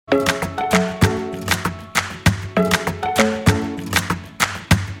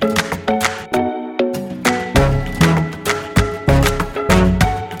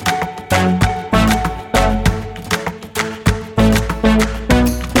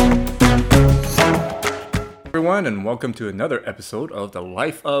everyone, and welcome to another episode of The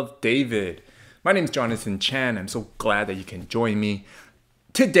Life of David. My name is Jonathan Chan. I'm so glad that you can join me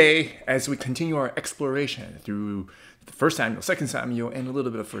today as we continue our exploration through the First Samuel, Second Samuel, and a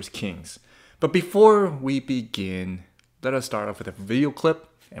little bit of First Kings. But before we begin, let us start off with a video clip,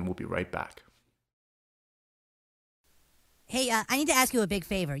 and we'll be right back. Hey, I need to ask you a big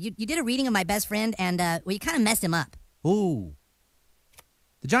favor. You did a reading of my best friend, and you kind of messed him up. Ooh.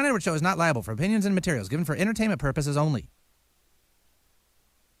 The John Edward Show is not liable for opinions and materials given for entertainment purposes only.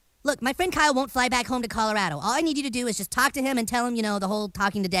 Look, my friend Kyle won't fly back home to Colorado. All I need you to do is just talk to him and tell him, the whole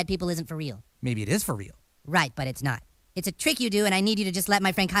talking to dead people isn't for real. Maybe it is for real. Right, but it's not. It's a trick you do, and I need you to just let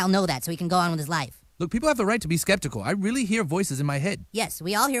my friend Kyle know that so he can go on with his life. Look, people have the right to be skeptical. I really hear voices in my head. Yes,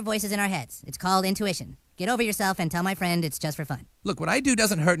 we all hear voices in our heads. It's called intuition. Get over yourself and tell my friend it's just for fun. Look, what I do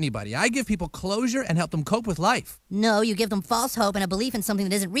doesn't hurt anybody. I give people closure and help them cope with life. No, you give them false hope and a belief in something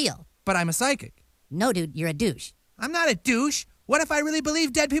that isn't real. But I'm a psychic. No, dude, you're a douche. I'm not a douche. What if I really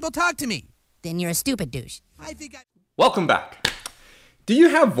believe dead people talk to me? Then you're a stupid douche. Welcome back. Do you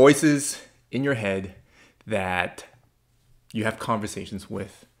have voices in your head that you have conversations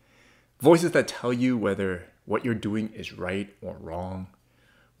with? Voices that tell you whether what you're doing is right or wrong,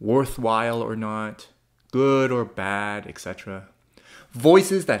 worthwhile or not, good or bad, etc.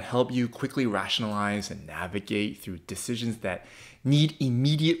 Voices that help you quickly rationalize and navigate through decisions that need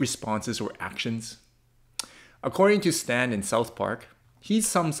immediate responses or actions. According to Stan in South Park, he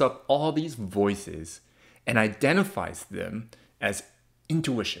sums up all these voices and identifies them as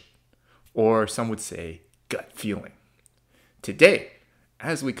intuition, or some would say gut feeling. Today,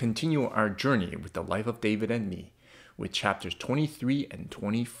 as we continue our journey with the life of David and me, with chapters 23 and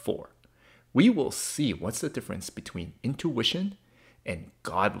 24, we will see what's the difference between intuition and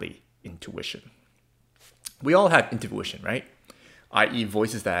godly intuition. We all have intuition, right? I.e.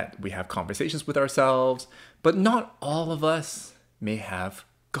 voices that we have conversations with ourselves, but not all of us may have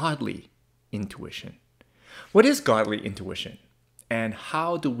godly intuition. What is godly intuition? And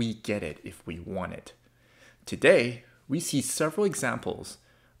how do we get it if we want it? Today, we see several examples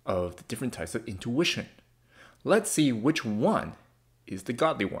of the different types of intuition. Let's see which one is the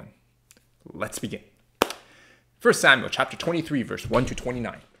godly one. Let's begin. 1 Samuel chapter 23, verse 1 to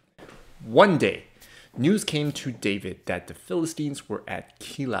 29. One day, news came to David that the Philistines were at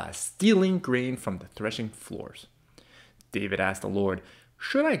Keilah stealing grain from the threshing floors. David asked the Lord,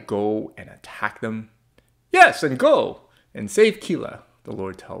 "Should I go and attack them?" "Yes, and go and save Keilah," the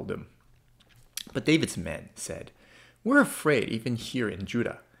Lord told him. But David's men said, "We're afraid even here in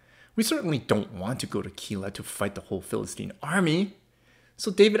Judah. We certainly don't want to go to Keilah to fight the whole Philistine army." So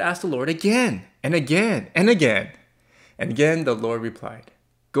David asked the Lord again and again and again. And again the Lord replied,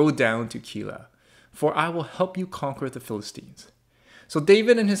 "Go down to Keilah, for I will help you conquer the Philistines." So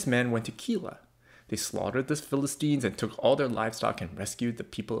David and his men went to Keilah. They slaughtered the Philistines and took all their livestock and rescued the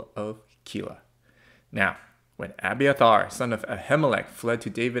people of Keilah. Now, when Abiathar, son of Ahimelech, fled to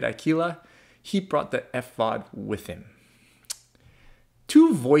David at Keilah, he brought the ephod with him.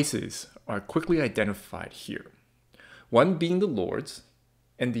 Two voices are quickly identified here, one being the Lord's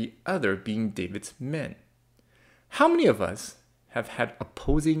and the other being David's men. How many of us have had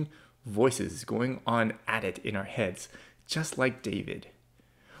opposing voices going on at it in our heads, just like David?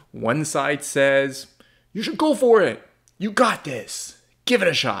 One side says, "You should go for it. You got this. Give it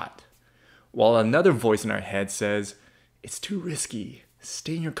a shot." While another voice in our head says, "It's too risky.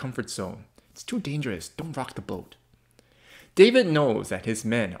 Stay in your comfort zone. It's too dangerous. Don't rock the boat." David knows that his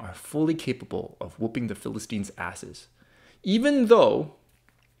men are fully capable of whooping the Philistines' asses, even though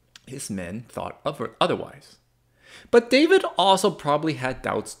his men thought otherwise. But David also probably had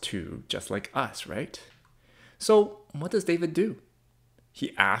doubts too, just like us, right? So what does David do?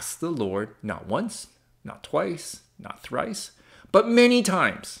 He asks the Lord not once, not twice, not thrice, but many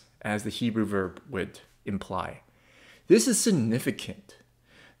times, as the Hebrew verb would imply. This is significant.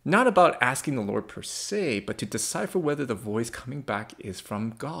 Not about asking the Lord per se, but to decipher whether the voice coming back is from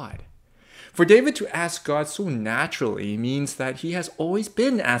God. For David to ask God so naturally means that he has always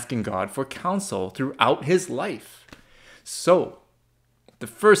been asking God for counsel throughout his life. So, the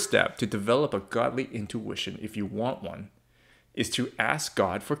first step to develop a godly intuition, if you want one, is to ask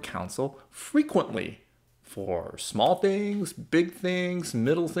God for counsel frequently for small things, big things,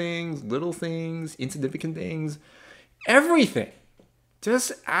 middle things, little things, insignificant things, everything.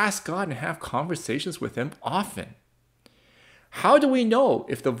 Just ask God and have conversations with him often. How do we know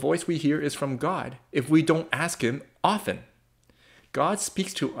if the voice we hear is from God if we don't ask him often? God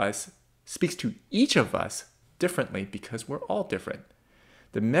speaks to each of us differently because we're all different.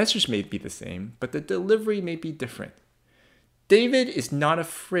 The message may be the same, but the delivery may be different. David is not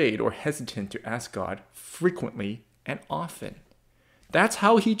afraid or hesitant to ask God frequently and often. That's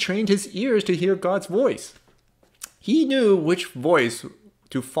how he trained his ears to hear God's voice. He knew which voice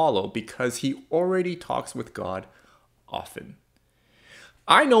to follow because he already talks with God often.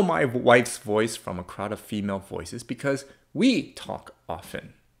 I know my wife's voice from a crowd of female voices because we talk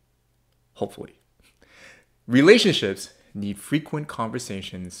often. Hopefully. Relationships need frequent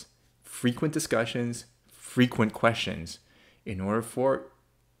conversations, frequent discussions, frequent questions in order for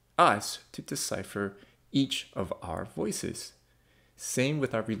us to decipher each of our voices. Same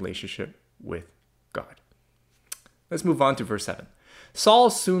with our relationship with God. Let's move on to verse 7.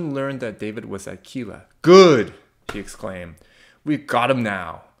 Saul soon learned that David was at Keilah. Good, he exclaimed. We've got him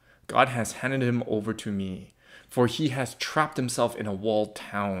now. God has handed him over to me, for he has trapped himself in a walled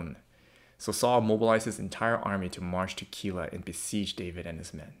town. So Saul mobilized his entire army to march to Keilah and besiege David and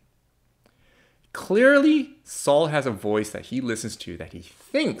his men. Clearly, Saul has a voice that he listens to that he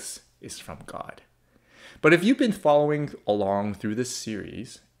thinks is from God. But if you've been following along through this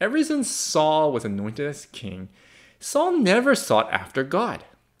series, ever since Saul was anointed as king, Saul never sought after God,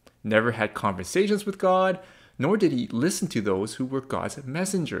 never had conversations with God, nor did he listen to those who were God's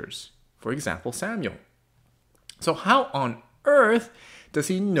messengers. For example, Samuel. So how on earth does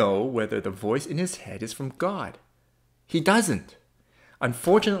he know whether the voice in his head is from God? He doesn't.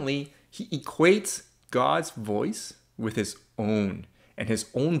 Unfortunately, he equates God's voice with his own, and his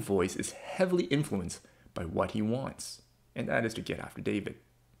own voice is heavily influenced by what he wants, and that is to get after David.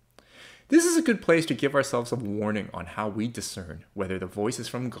 This is a good place to give ourselves a warning on how we discern whether the voice is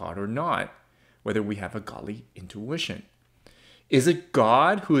from God or not, whether we have a godly intuition. Is it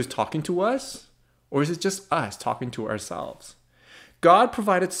God who is talking to us, or is it just us talking to ourselves? God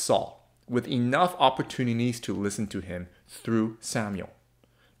provided Saul with enough opportunities to listen to him through Samuel.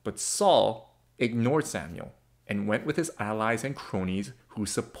 But Saul ignored Samuel and went with his allies and cronies who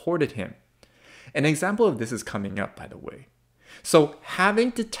supported him. An example of this is coming up, by the way. So, having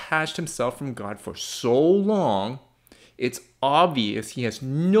detached himself from God for so long, it's obvious he has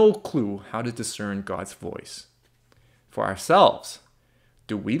no clue how to discern God's voice. For ourselves,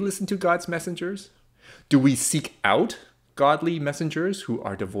 do we listen to God's messengers? Do we seek out godly messengers who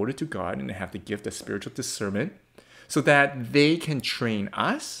are devoted to God and have the gift of spiritual discernment so that they can train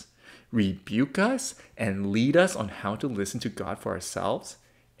us, rebuke us, and lead us on how to listen to God for ourselves,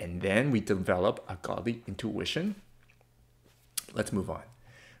 and then we develop a godly intuition? Let's move on.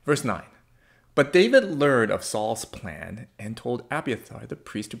 Verse 9. But David learned of Saul's plan and told Abiathar the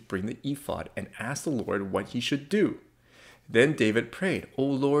priest to bring the ephod and asked the Lord what he should do. Then David prayed, O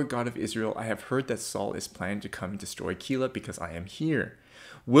Lord God of Israel, I have heard that Saul is planning to come and destroy Keilah because I am here.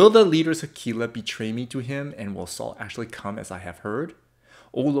 Will the leaders of Keilah betray me to him, and will Saul actually come as I have heard?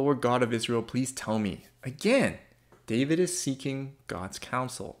 O Lord God of Israel, please tell me. Again, David is seeking God's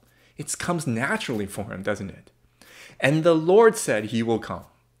counsel. It comes naturally for him, doesn't it? And the Lord said he will come.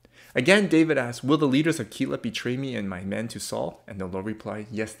 Again, David asked, will the leaders of Keilah betray me and my men to Saul? And the Lord replied,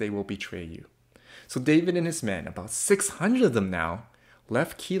 yes, they will betray you. So David and his men, about 600 of them now,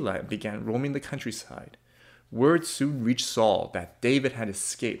 left Keilah and began roaming the countryside. Word soon reached Saul that David had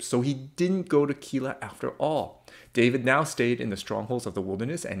escaped, so he didn't go to Keilah after all. David now stayed in the strongholds of the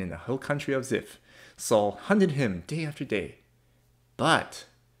wilderness and in the hill country of Ziph. Saul hunted him day after day. But,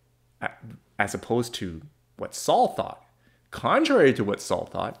 as opposed to what Saul thought, contrary to what Saul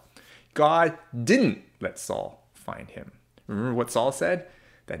thought, God didn't let Saul find him. Remember what Saul said?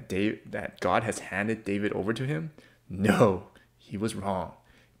 That God has handed David over to him? No, he was wrong.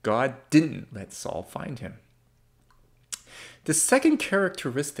 God didn't let Saul find him. The second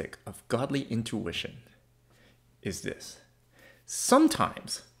characteristic of godly intuition is this.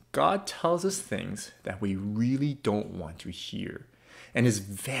 Sometimes God tells us things that we really don't want to hear and is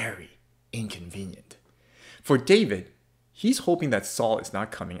very inconvenient. For David, he's hoping that Saul is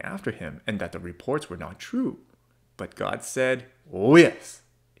not coming after him and that the reports were not true. But God said, oh yes,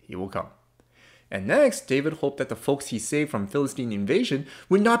 he will come. And next, David hoped that the folks he saved from Philistine invasion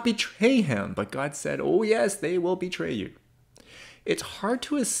would not betray him. But God said, oh yes, they will betray you. It's hard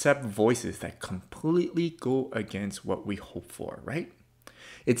to accept voices that completely go against what we hope for, right?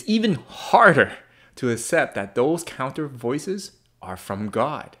 It's even harder to accept that those counter voices are from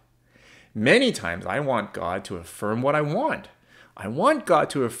God. Many times I want God to affirm what I want. I want God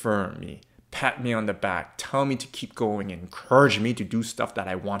to affirm me, pat me on the back, tell me to keep going, and encourage me to do stuff that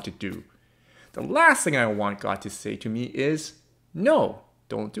I want to do. The last thing I want God to say to me is, no,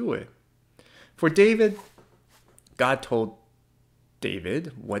 don't do it. For David, God told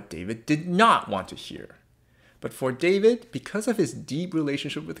David what David did not want to hear. But for David, because of his deep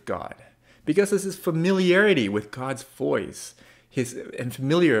relationship with God, because of his familiarity with God's voice, and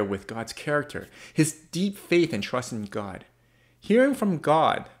familiar with God's character, his deep faith and trust in God. Hearing from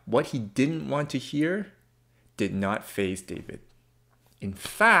God what he didn't want to hear did not faze David. In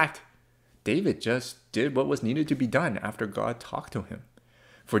fact, David just did what was needed to be done after God talked to him.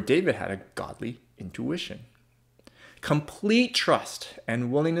 For David had a godly intuition. Complete trust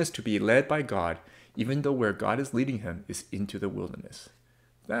and willingness to be led by God, even though where God is leading him is into the wilderness.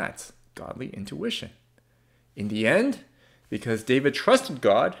 That's godly intuition. In the end, because David trusted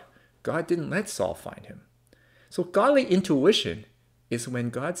God, God didn't let Saul find him. So godly intuition is when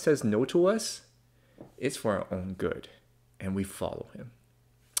God says no to us, it's for our own good, and we follow him.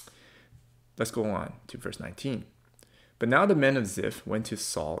 Let's go on to verse 19. But now the men of Ziph went to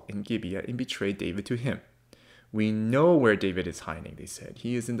Saul in Gibeah and betrayed David to him. We know where David is hiding, they said.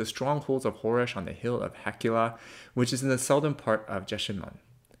 He is in the strongholds of Horesh on the hill of Hachilah, which is in the southern part of Jeshimon.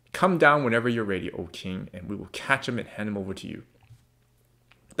 Come down whenever you're ready, O king, and we will catch him and hand him over to you.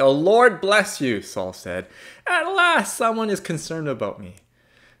 The Lord bless you, Saul said. At last someone is concerned about me.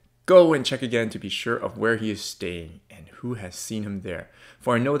 Go and check again to be sure of where he is staying and who has seen him there,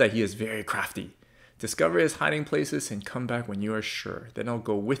 for I know that he is very crafty. Discover his hiding places and come back when you are sure. Then I'll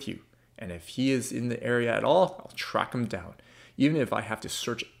go with you. And if he is in the area at all, I'll track him down, even if I have to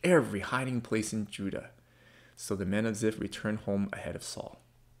search every hiding place in Judah. So the men of Ziph returned home ahead of Saul.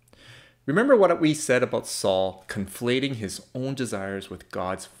 Remember what we said about Saul conflating his own desires with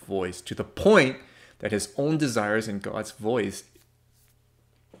God's voice to the point that his own desires and God's voice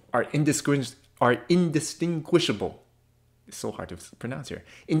are indistinguishable. It's so hard to pronounce here.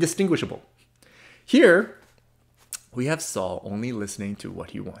 Indistinguishable. Here, we have Saul only listening to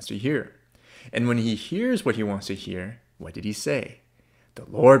what he wants to hear. And when he hears what he wants to hear, what did he say? The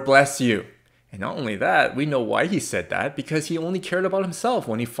Lord bless you. And not only that, we know why he said that, because he only cared about himself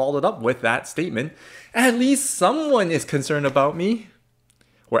when he followed up with that statement. At least someone is concerned about me.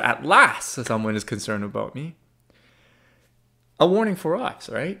 Or at last someone is concerned about me. A warning for us,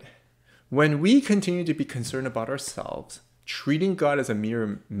 right? When we continue to be concerned about ourselves, treating God as a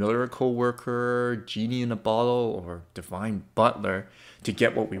mere miracle worker, genie in a bottle, or divine butler to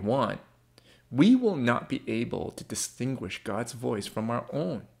get what we want, we will not be able to distinguish God's voice from our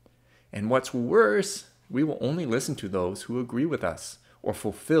own. And what's worse, we will only listen to those who agree with us or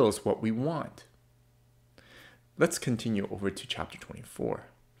fulfills what we want. Let's continue over to chapter 24,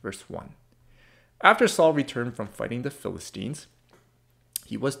 verse 1. After Saul returned from fighting the Philistines,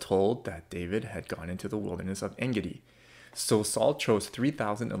 he was told that David had gone into the wilderness of En-Gedi. So Saul chose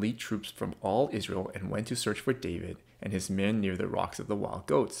 3,000 elite troops from all Israel and went to search for David and his men near the rocks of the wild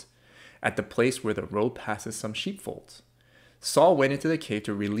goats, at the place where the road passes some sheepfolds. Saul went into the cave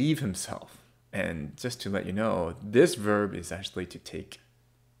to relieve himself. And just to let you know, this verb is actually to take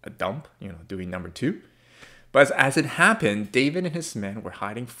a dump, doing number 2. But as it happened, David and his men were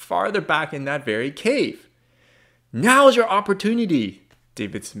hiding farther back in that very cave. Now is your opportunity,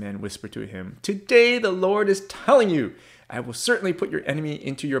 David's men whispered to him. Today the Lord is telling you, I will certainly put your enemy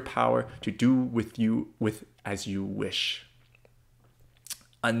into your power to do with as you wish.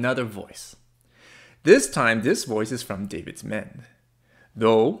 Another voice. This time, this voice is from David's men.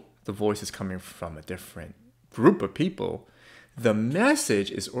 Though the voice is coming from a different group of people, the message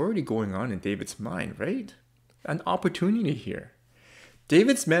is already going on in David's mind, right? An opportunity here.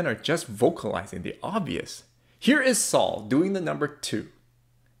 David's men are just vocalizing the obvious. Here is Saul doing the number 2.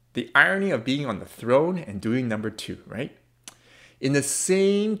 The irony of being on the throne and doing number 2, right? In the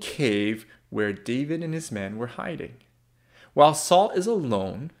same cave where David and his men were hiding. While Saul is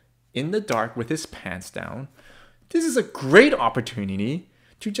alone, in the dark with his pants down, this is a great opportunity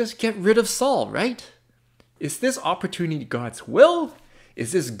to just get rid of Saul, right? Is this opportunity God's will?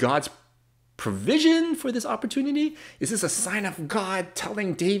 Is this God's provision for this opportunity? Is this a sign of God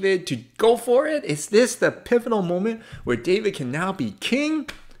telling David to go for it? Is this the pivotal moment where David can now be king?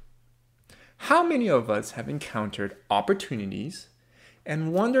 How many of us have encountered opportunities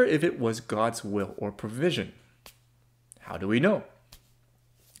and wonder if it was God's will or provision? How do we know?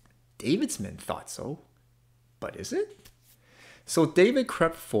 David's men thought so, but is it? So David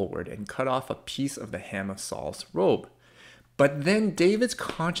crept forward and cut off a piece of the hem of Saul's robe. But then David's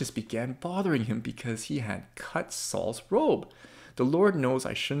conscience began bothering him because he had cut Saul's robe. The Lord knows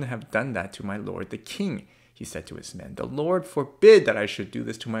I shouldn't have done that to my lord the king, he said to his men. The Lord forbid that I should do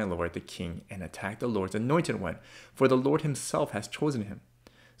this to my lord the king and attack the Lord's anointed one, for the Lord himself has chosen him.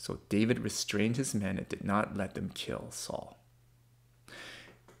 So David restrained his men and did not let them kill Saul.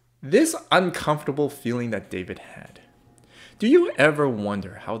 This uncomfortable feeling that David had. Do you ever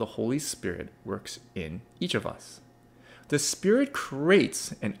wonder how the Holy Spirit works in each of us? The Spirit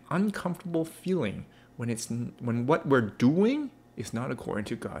creates an uncomfortable feeling when what we're doing is not according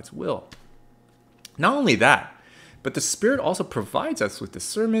to God's will. Not only that, but the Spirit also provides us with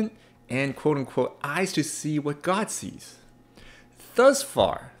discernment and quote-unquote eyes to see what God sees. Thus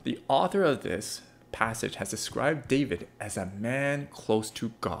far, the author of this passage has described David as a man close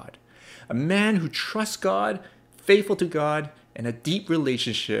to God, a man who trusts God, faithful to God, and a deep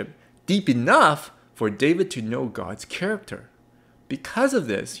relationship, deep enough for David to know God's character. Because of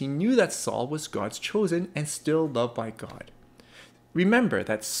this, he knew that Saul was God's chosen and still loved by God. Remember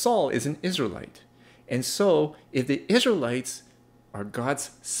that Saul is an Israelite, and so if the Israelites are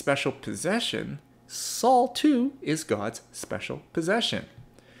God's special possession, Saul too is God's special possession.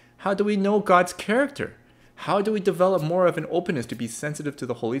 How do we know God's character? How do we develop more of an openness to be sensitive to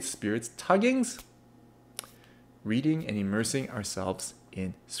the Holy Spirit's tuggings? Reading and immersing ourselves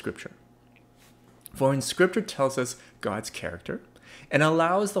in Scripture. For when Scripture tells us God's character and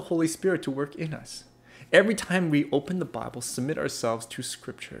allows the Holy Spirit to work in us. Every time we open the Bible, submit ourselves to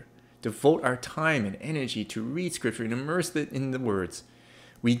Scripture, devote our time and energy to read Scripture and immerse it in the words,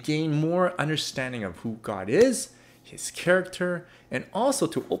 we gain more understanding of who God is, His character, and also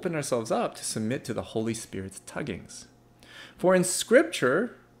to open ourselves up to submit to the Holy Spirit's tuggings. For in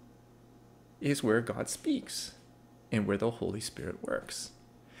Scripture is where God speaks and where the Holy Spirit works.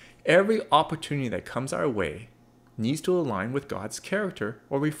 Every opportunity that comes our way needs to align with God's character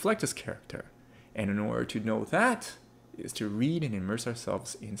or reflect His character. And in order to know that is to read and immerse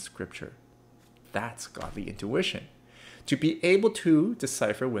ourselves in Scripture. That's godly intuition. To be able to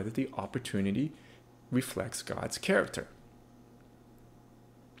decipher whether the opportunity reflects God's character.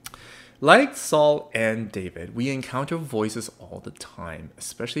 Like Saul and David, we encounter voices all the time,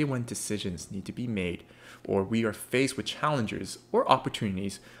 especially when decisions need to be made or we are faced with challenges or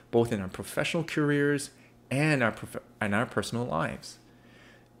opportunities both in our professional careers and our personal lives.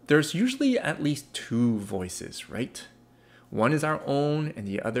 There's usually at least two voices, right? One is our own and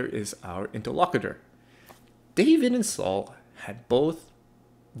the other is our interlocutor. David and Saul had both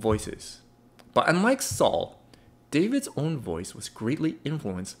voices, but unlike Saul, David's own voice was greatly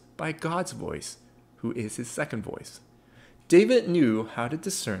influenced by God's voice, who is his second voice. David knew how to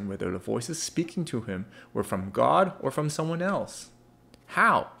discern whether the voices speaking to him were from God or from someone else.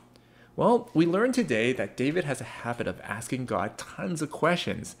 How? Well, we learned today that David has a habit of asking God tons of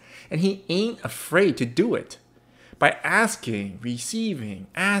questions, and he ain't afraid to do it. By asking,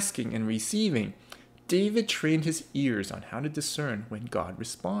 asking, and receiving, David trained his ears on how to discern when God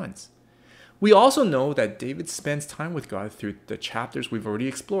responds. We also know that David spends time with God through the chapters we've already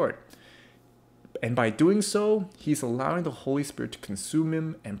explored. And by doing so, he's allowing the Holy Spirit to consume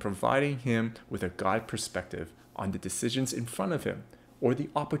him and providing him with a God perspective on the decisions in front of him or the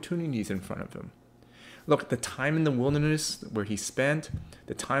opportunities in front of him. Look, the time in the wilderness where he spent,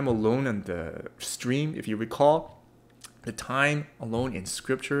 the time alone on the stream, if you recall, the time alone in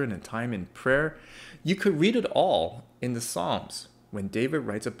Scripture and the time in prayer, you could read it all in the Psalms. When David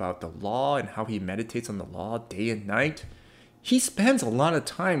writes about the law and how he meditates on the law day and night, he spends a lot of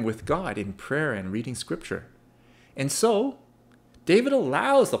time with God in prayer and reading Scripture. And so, David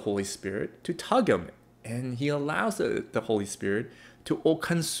allows the Holy Spirit to tug him, and he allows the Holy Spirit to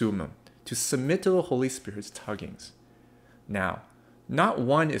consume him, to submit to the Holy Spirit's tuggings. Now, not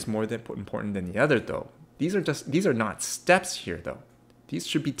one is more important than the other, though. These are not steps here, though. These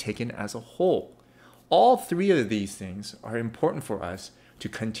should be taken as a whole. All three of these things are important for us to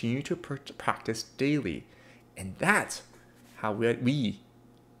continue to practice daily, and that's how we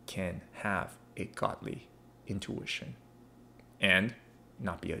can have a godly intuition and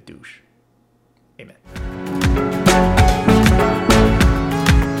not be a douche. Amen.